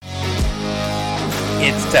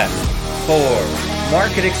It's time for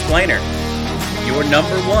Market Explainer, your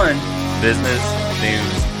number one business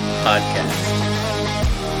news podcast.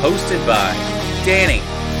 Hosted by Danny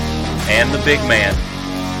and the big man.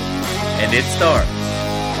 And it starts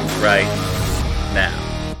right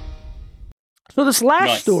now. So this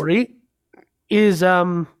last story is,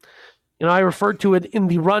 I referred to it in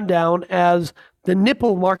the rundown as the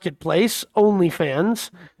nipple marketplace, OnlyFans,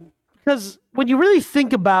 because when you really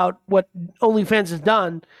think about what OnlyFans has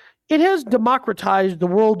done, it has democratized the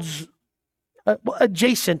world's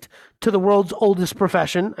adjacent to the world's oldest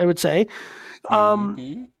profession, I would say.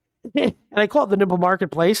 And I call it the nipple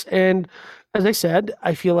marketplace. And as I said,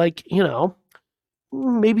 I feel like,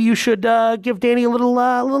 maybe you should give Danny a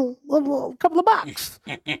little couple of bucks,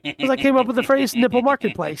 because I came up with the phrase nipple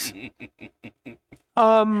marketplace.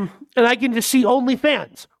 And I can just see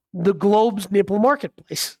OnlyFans, the globe's nipple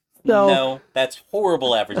marketplace. So, no, that's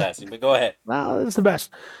horrible advertising, but go ahead. Well, it's the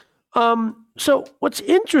best. So what's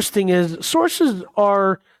interesting is sources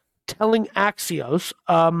are telling Axios,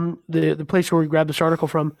 the place where we grabbed this article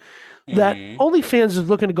from, that OnlyFans is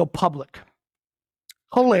looking to go public.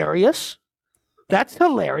 Hilarious. That's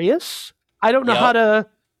hilarious. I don't know how to...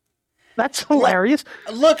 That's hilarious.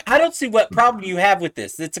 Look, I don't see what problem you have with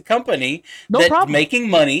this. It's a company that's making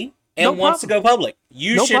money and wants to go public.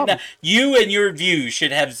 You and your views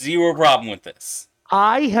should have zero problem with this.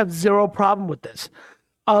 I have zero problem with this.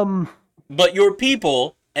 But your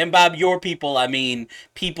people, and by your people, I mean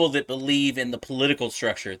people that believe in the political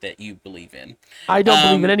structure that you believe in. I don't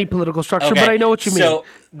believe in any political structure, but I know what you mean.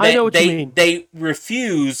 I know what you mean. They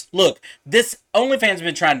refuse. Look, this OnlyFans has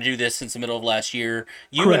been trying to do this since the middle of last year.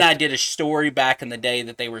 You and I did a story back in the day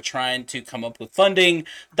that they were trying to come up with funding,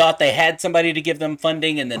 thought they had somebody to give them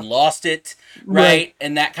funding, and then lost it, right?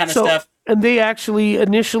 And that kind of stuff. And they actually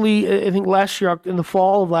initially, I think last year, in the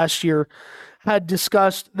fall of last year, had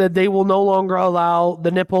discussed that they will no longer allow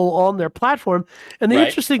the nipple on their platform. And the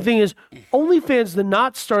interesting thing is, OnlyFans did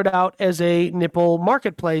not start out as a nipple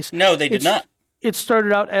marketplace. No, they did not. It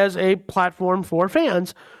started out as a platform for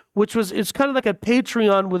fans, it's kind of like a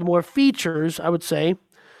Patreon with more features, I would say.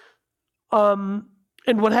 And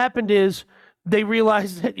what happened is they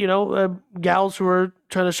realized that, gals who were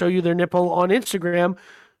trying to show you their nipple on Instagram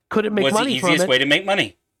couldn't make money from it. Was the easiest way to make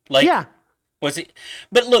money. Was it?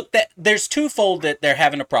 But look, there's twofold that they're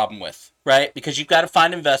having a problem with, right? Because you've got to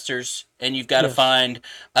find investors and you've got to find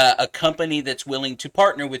a company that's willing to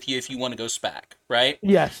partner with you if you want to go SPAC, right?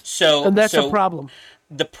 Yes. And that's a problem.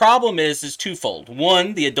 The problem is twofold.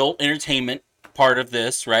 One, the adult entertainment part of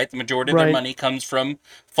this, right? The majority of their money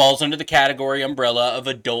falls under the category umbrella of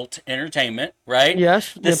adult entertainment, right?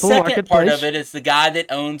 Yes. The second part of it is the guy that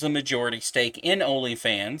owns a majority stake in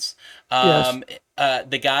OnlyFans.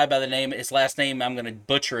 The guy by the name, his last name, I'm going to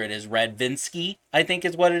butcher it, is Radvinsky, I think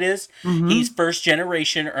is what it is. He's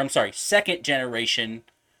second generation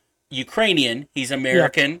Ukrainian. He's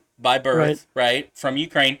American by birth, right? From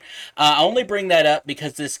Ukraine. I only bring that up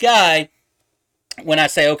because this guy, when I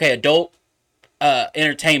say, okay, adult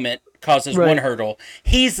entertainment causes one hurdle,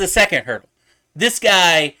 he's the second hurdle. This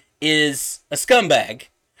guy is a scumbag.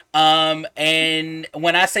 And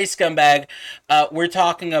when I say scumbag, we're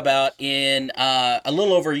talking about in a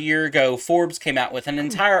little over a year ago, Forbes came out with an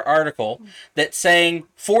entire article that's saying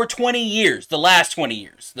for 20 years, the last 20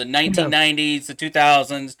 years, the 1990s, the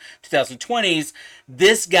 2000s, 2020s,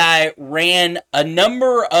 this guy ran a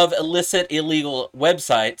number of illegal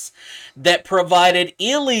websites that provided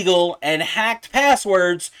illegal and hacked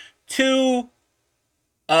passwords to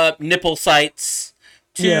nipple sites,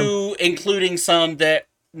 including some that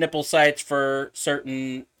nipple sites for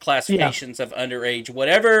certain classifications of underage,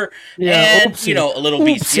 whatever, and a little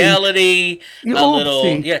bestiality,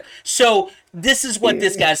 So this is what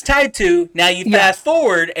this guy's tied to. Now you fast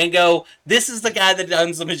forward and go, this is the guy that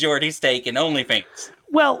owns the majority stake in OnlyFans.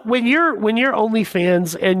 Well, when you're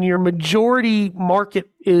OnlyFans and your majority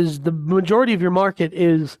of your market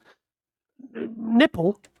is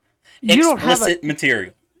nipple, you don't have explicit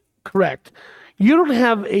material. Correct. You don't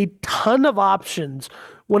have a ton of options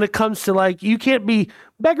when it comes to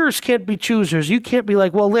beggars can't be choosers. You can't be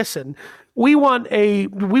like, well, listen, we want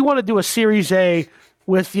to do a Series A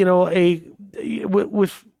with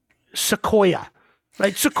with Sequoia,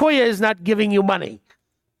 right? Sequoia is not giving you money.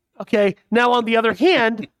 Okay. Now, on the other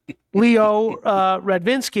hand, Leo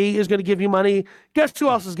Radvinsky is going to give you money. Guess who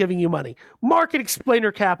else is giving you money? Market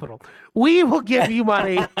Explainer Capital. We will give you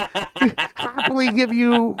money. Happily give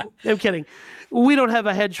you. I'm kidding. We don't have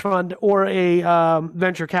a hedge fund or a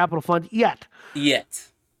venture capital fund yet.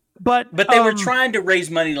 But they were trying to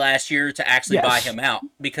raise money last year to actually buy him out,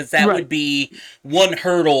 because that would be one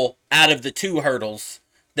hurdle out of the 2 hurdles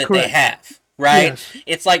that they have. Right? Yes.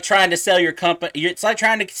 It's like trying to sell your company. It's like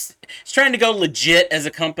trying to go legit as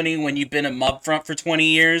a company when you've been a mob front for 20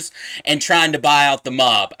 years and trying to buy out the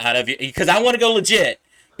mob out of you. Because I want to go legit,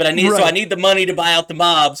 but I need the money to buy out the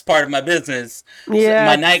mob's part of my business,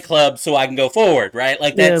 my nightclub, so I can go forward. Right?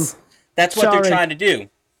 Like that's what they're trying to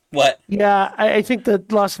do. What? Yeah, I think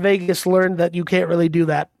that Las Vegas learned that you can't really do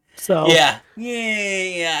that. So yeah.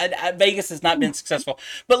 Vegas has not been successful.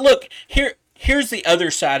 But look here. Here's the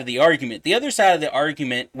other side of the argument. The other side of the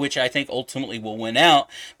argument, which I think ultimately will win out,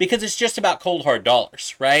 because it's just about cold hard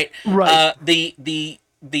dollars, right? Right.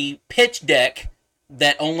 The pitch deck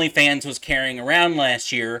that OnlyFans was carrying around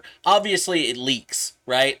last year, obviously it leaks,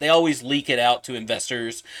 right? They always leak it out to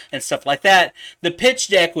investors and stuff like that. The pitch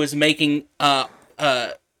deck was making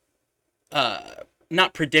not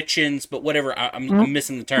predictions, but whatever. I'm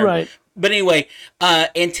missing the term. Right. But anyway,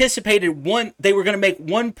 anticipated they were going to make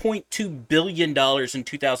 $1.2 billion in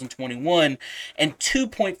 2021 and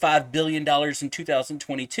 $2.5 billion in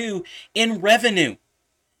 2022 in revenue.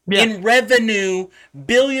 Yeah. In revenue,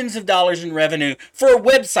 billions of dollars in revenue for a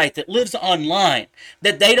website that lives online,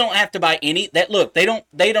 that they don't have to buy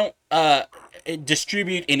they don't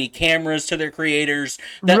distribute any cameras to their creators,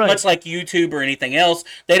 much like YouTube or anything else.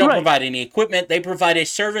 They don't provide any equipment. They provide a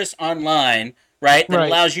service online, right, that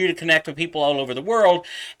allows you to connect with people all over the world.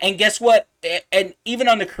 And guess what? And even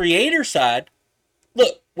on the creator side,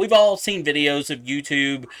 look, we've all seen videos of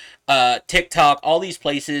YouTube, TikTok, all these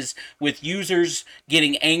places with users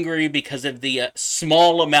getting angry because of the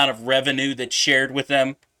small amount of revenue that's shared with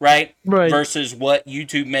them, right? Versus what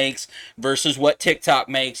YouTube makes, versus what TikTok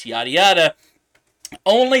makes, yada, yada.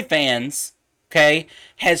 OnlyFans, okay,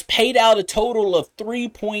 has paid out a total of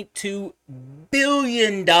 $3.2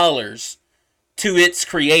 billion to its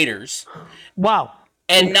creators. Wow.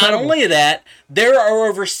 And incredible. Not only that, there are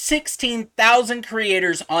over 16,000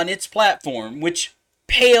 creators on its platform, which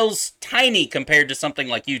pales tiny compared to something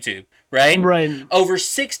like YouTube, right? Right. Over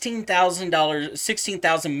 16,000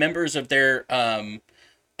 members of their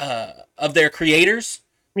creators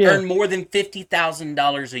earn more than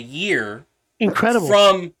 $50,000 a year. Incredible.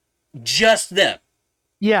 From just them.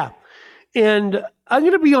 Yeah. And I'm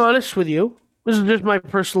going to be honest with you. This is just my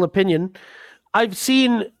personal opinion. I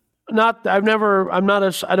don't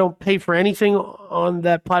pay for anything on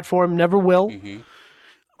that platform. Never will.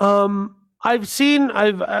 Mm-hmm. I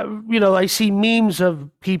see memes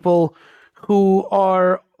of people who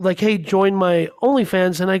are like, hey, join my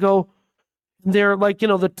OnlyFans. And I go, they're like,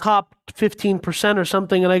 the top 15% or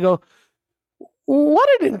something. And I go, what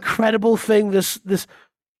an incredible thing this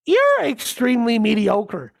you're extremely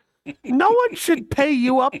mediocre. No one should pay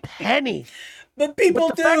you a penny. But people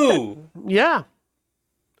do. Yeah.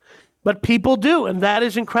 But people do, and that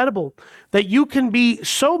is incredible. That you can be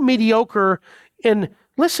so mediocre. And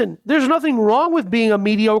listen, there's nothing wrong with being a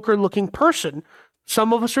mediocre looking person.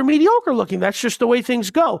 Some of us are mediocre looking. That's just the way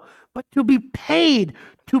things go. But to be paid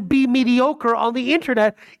to be mediocre on the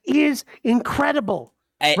internet is incredible.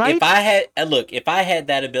 Right? If I had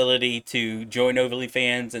that ability to join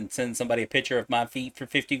OnlyFans and send somebody a picture of my feet for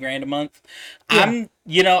 $50,000 a month, I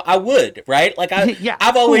would, right? Like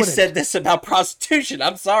I've always said this about prostitution.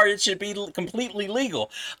 I'm sorry, it should be completely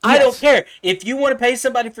legal. Yes. I don't care if you want to pay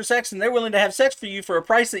somebody for sex and they're willing to have sex for you for a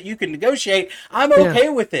price that you can negotiate. I'm okay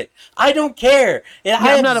with it. I don't care.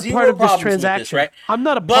 I'm not a part of this transaction. Right? I'm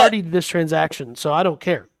not a party to this transaction, so I don't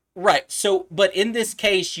care. Right. So, but in this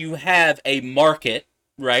case, you have a market.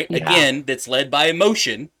 Right. Yeah. Again, that's led by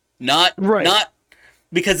emotion, not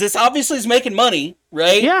because this obviously is making money.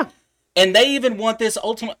 Right. Yeah. And they even want this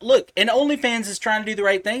ultimate look. And OnlyFans is trying to do the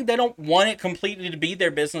right thing. They don't want it completely to be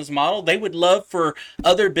their business model. They would love for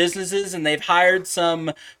other businesses, and they've hired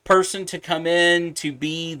some person to come in to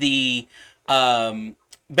be the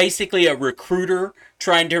basically a recruiter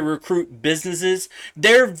trying to recruit businesses.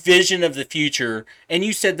 Their vision of the future, and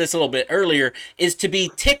you said this a little bit earlier, is to be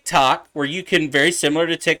TikTok, where you can, very similar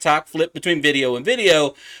to TikTok, flip between video and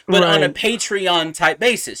video, but on a Patreon type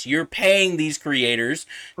basis. You're paying these creators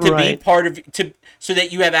to be part of, so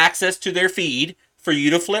that you have access to their feed for you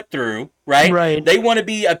to flip through, right? They want to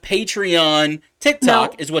be a Patreon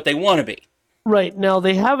TikTok is what they want to be. Right. Now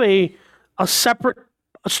they have a separate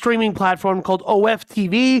streaming platform called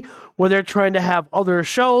OFTV, where they're trying to have other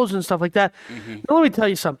shows and stuff like that. Mm-hmm. Now, let me tell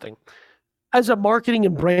you something. As a marketing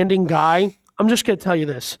and branding guy, I'm just going to tell you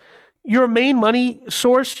this. Your main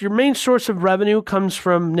source of revenue comes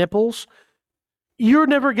from nipples. You're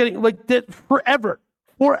never getting, like, that forever,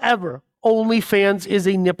 OnlyFans is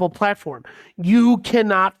a nipple platform. You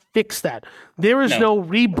cannot fix that. There is no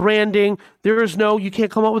rebranding. There is no, you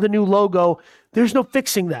can't come up with a new logo. There's no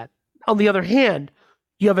fixing that. On the other hand,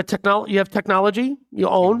 you have technology you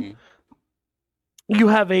own. Mm-hmm. You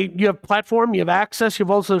have platform, you have access, you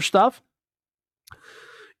have all this other stuff.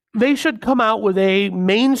 They should come out with a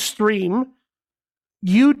mainstream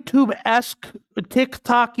YouTube-esque,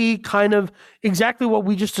 TikTok-y kind of exactly what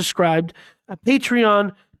we just described, a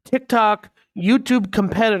Patreon, TikTok, YouTube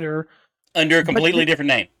competitor. Under a completely different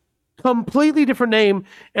name. Completely different name,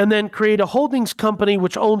 and then create a holdings company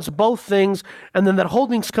which owns both things, and then that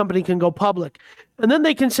holdings company can go public. And then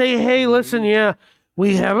they can say, hey, listen,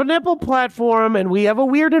 we have a nipple platform, and we have a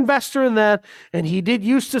weird investor in that, and he did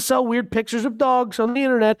used to sell weird pictures of dogs on the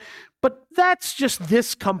internet, but that's just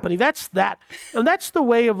this company. That's that. And that's the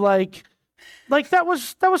way of like that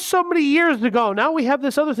was so many years ago. Now we have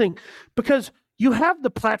this other thing because you have the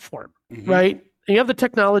platform, right? And you have the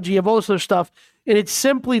technology, you have all this other stuff. And it's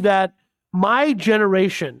simply that my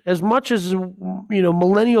generation, as much as,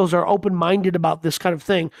 millennials are open-minded about this kind of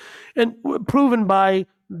thing, and proven by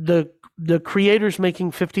the creators making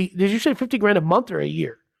did you say $50,000 a month or a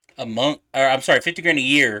year? A month, or I'm sorry, $50,000 a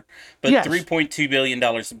year, but yes. $3.2 billion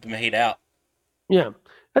have been paid out. Yeah,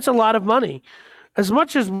 that's a lot of money. As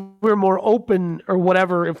much as we're more open or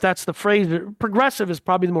whatever, if that's the phrase, progressive is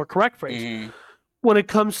probably the more correct phrase. When it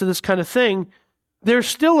comes to this kind of thing, there's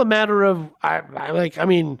still a matter of,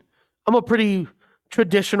 I'm a pretty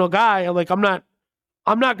traditional guy. I'm not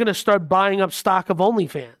going to start buying up stock of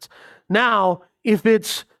OnlyFans. Now, if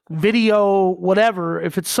it's video, whatever,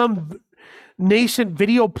 if it's some nascent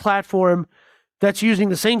video platform that's using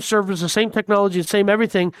the same servers, the same technology, the same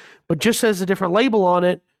everything, but just has a different label on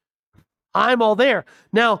it, I'm all there.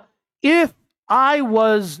 Now, if I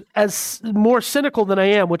was as more cynical than I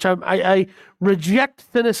am, which I reject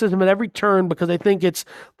cynicism at every turn because I think it's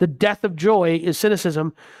the death of joy is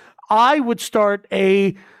cynicism, I would start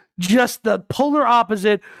just the polar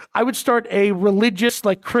opposite. I would start a religious,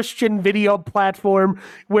 Christian video platform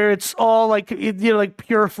where it's all like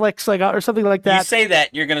PureFlix, or something like that. You say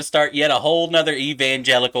that, you're going to start yet a whole nother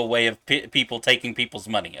evangelical way of people taking people's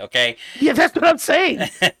money, okay? Yeah, that's what I'm saying.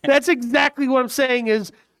 That's exactly what I'm saying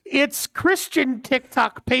is it's Christian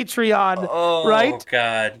TikTok Patreon, right? Oh,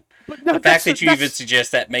 God. The fact that you even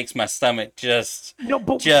suggest that makes my stomach just... No,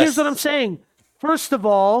 but here's what I'm saying. First of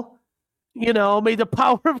all, may the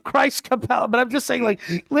power of Christ compel. But I'm just saying,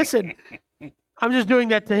 listen, I'm just doing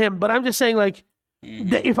that to him. But I'm just saying,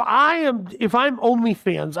 if I'm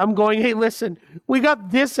OnlyFans, I'm going, hey, listen, we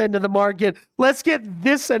got this end of the market. Let's get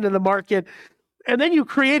this end of the market. And then you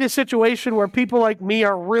create a situation where people like me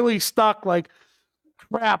are really stuck,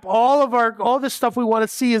 crap, all this stuff we want to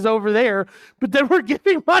see is over there, but then we're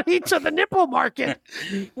giving money to the nipple market.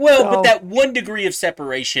 Well, but that one degree of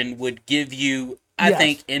separation would give you, I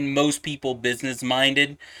think, in most people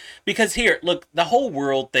business-minded, because here, look, the whole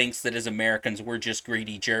world thinks that as Americans we're just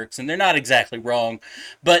greedy jerks, and they're not exactly wrong,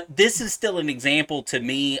 but this is still an example to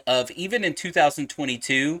me of, even in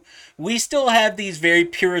 2022, we still have these very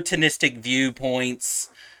puritanistic viewpoints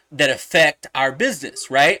that affect our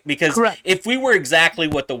business, right? Because if we were exactly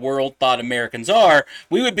what the world thought Americans are,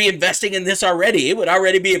 we would be investing in this already. It would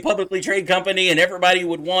already be a publicly traded company and everybody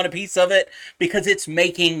would want a piece of it because it's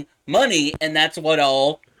making money, and that's what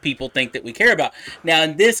all people think that we care about. Now,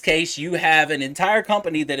 in this case, you have an entire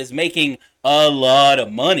company that is making a lot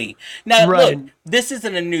of money. Now, look, this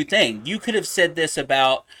isn't a new thing. You could have said this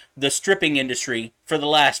about the stripping industry for the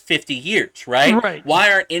last 50 years, right?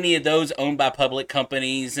 Why aren't any of those owned by public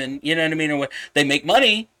companies? And you know what I mean? Or they make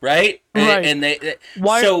money, right? And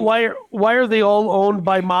why are they all owned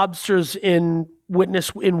by mobsters in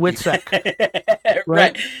WITSEC?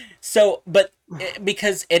 Right. So, but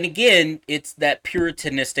because, and again, it's that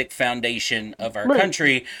puritanistic foundation of our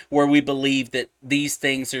country where we believe that these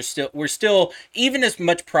things are we're still, even as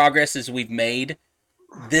much progress as we've made,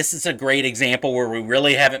 this is a great example where we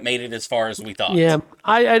really haven't made it as far as we thought. Yeah,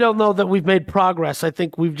 I don't know that we've made progress. I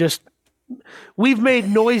think we've made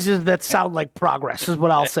noises that sound like progress is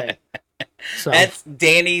what I'll say. So. That's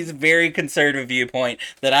Danny's very conservative viewpoint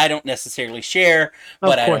that I don't necessarily share,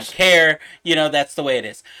 but I don't care. That's the way it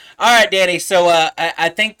is. All right, Danny. So I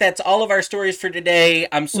think that's all of our stories for today.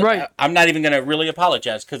 I'm not even going to really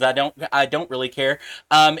apologize because I don't really care.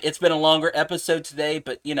 It's been a longer episode today,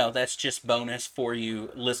 but that's just bonus for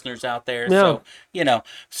you listeners out there. No.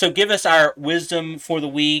 So give us our wisdom for the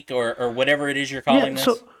week or whatever it is you're calling this.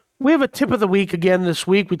 So we have a tip of the week again this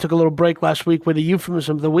week. We took a little break last week with the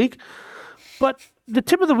euphemism of the week. But the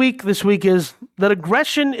tip of the week this week is that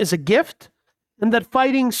aggression is a gift and that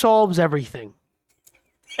fighting solves everything.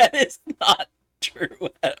 That is not true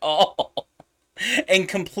at all. And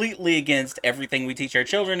completely against everything we teach our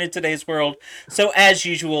children in today's world. So as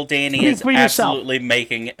usual, Danny Speak has for yourself.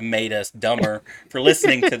 absolutely made us dumber for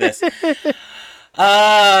listening to this. If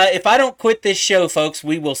I don't quit this show, folks,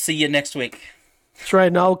 we will see you next week. That's right,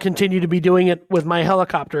 and I'll continue to be doing it with my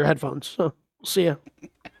helicopter headphones. So, see ya.